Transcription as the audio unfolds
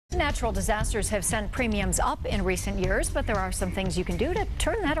Natural disasters have sent premiums up in recent years, but there are some things you can do to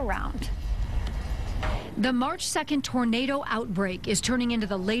turn that around. The March 2nd tornado outbreak is turning into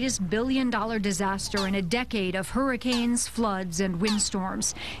the latest billion-dollar disaster in a decade of hurricanes, floods, and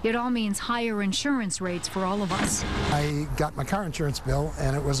windstorms. It all means higher insurance rates for all of us. I got my car insurance bill,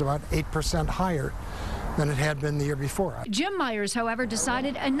 and it was about 8% higher than it had been the year before. Jim Myers, however,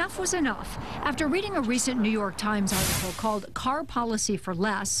 decided enough was enough. After reading a recent New York Times article called Car Policy for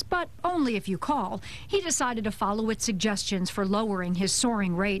Less, but only if you call, he decided to follow its suggestions for lowering his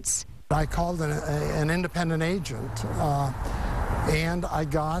soaring rates. I called an independent agent, and I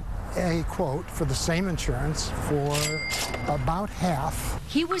got a quote for the same insurance for about half.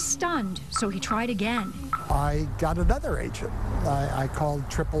 He was stunned, so he tried again. I got another agent. I called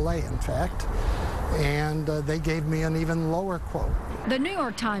AAA, in fact, and they gave me an even lower quote. The New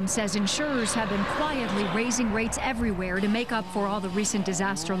York Times says insurers have been quietly raising rates everywhere to make up for all the recent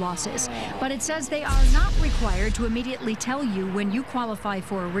disaster losses. But it says they are not required to immediately tell you when you qualify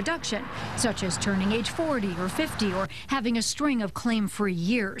for a reduction, such as turning age 40 or 50 or having a string of claim-free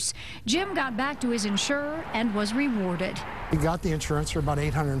years. Jim got back to his insurer and was rewarded. We got the insurance for about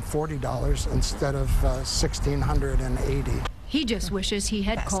 $840 instead of $1,680. He just wishes he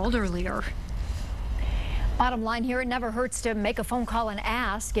had called earlier. Bottom line here, it never hurts to make a phone call and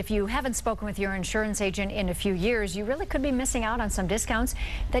ask. If you haven't spoken with your insurance agent in a few years, you really could be missing out on some discounts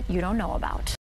that you don't know about.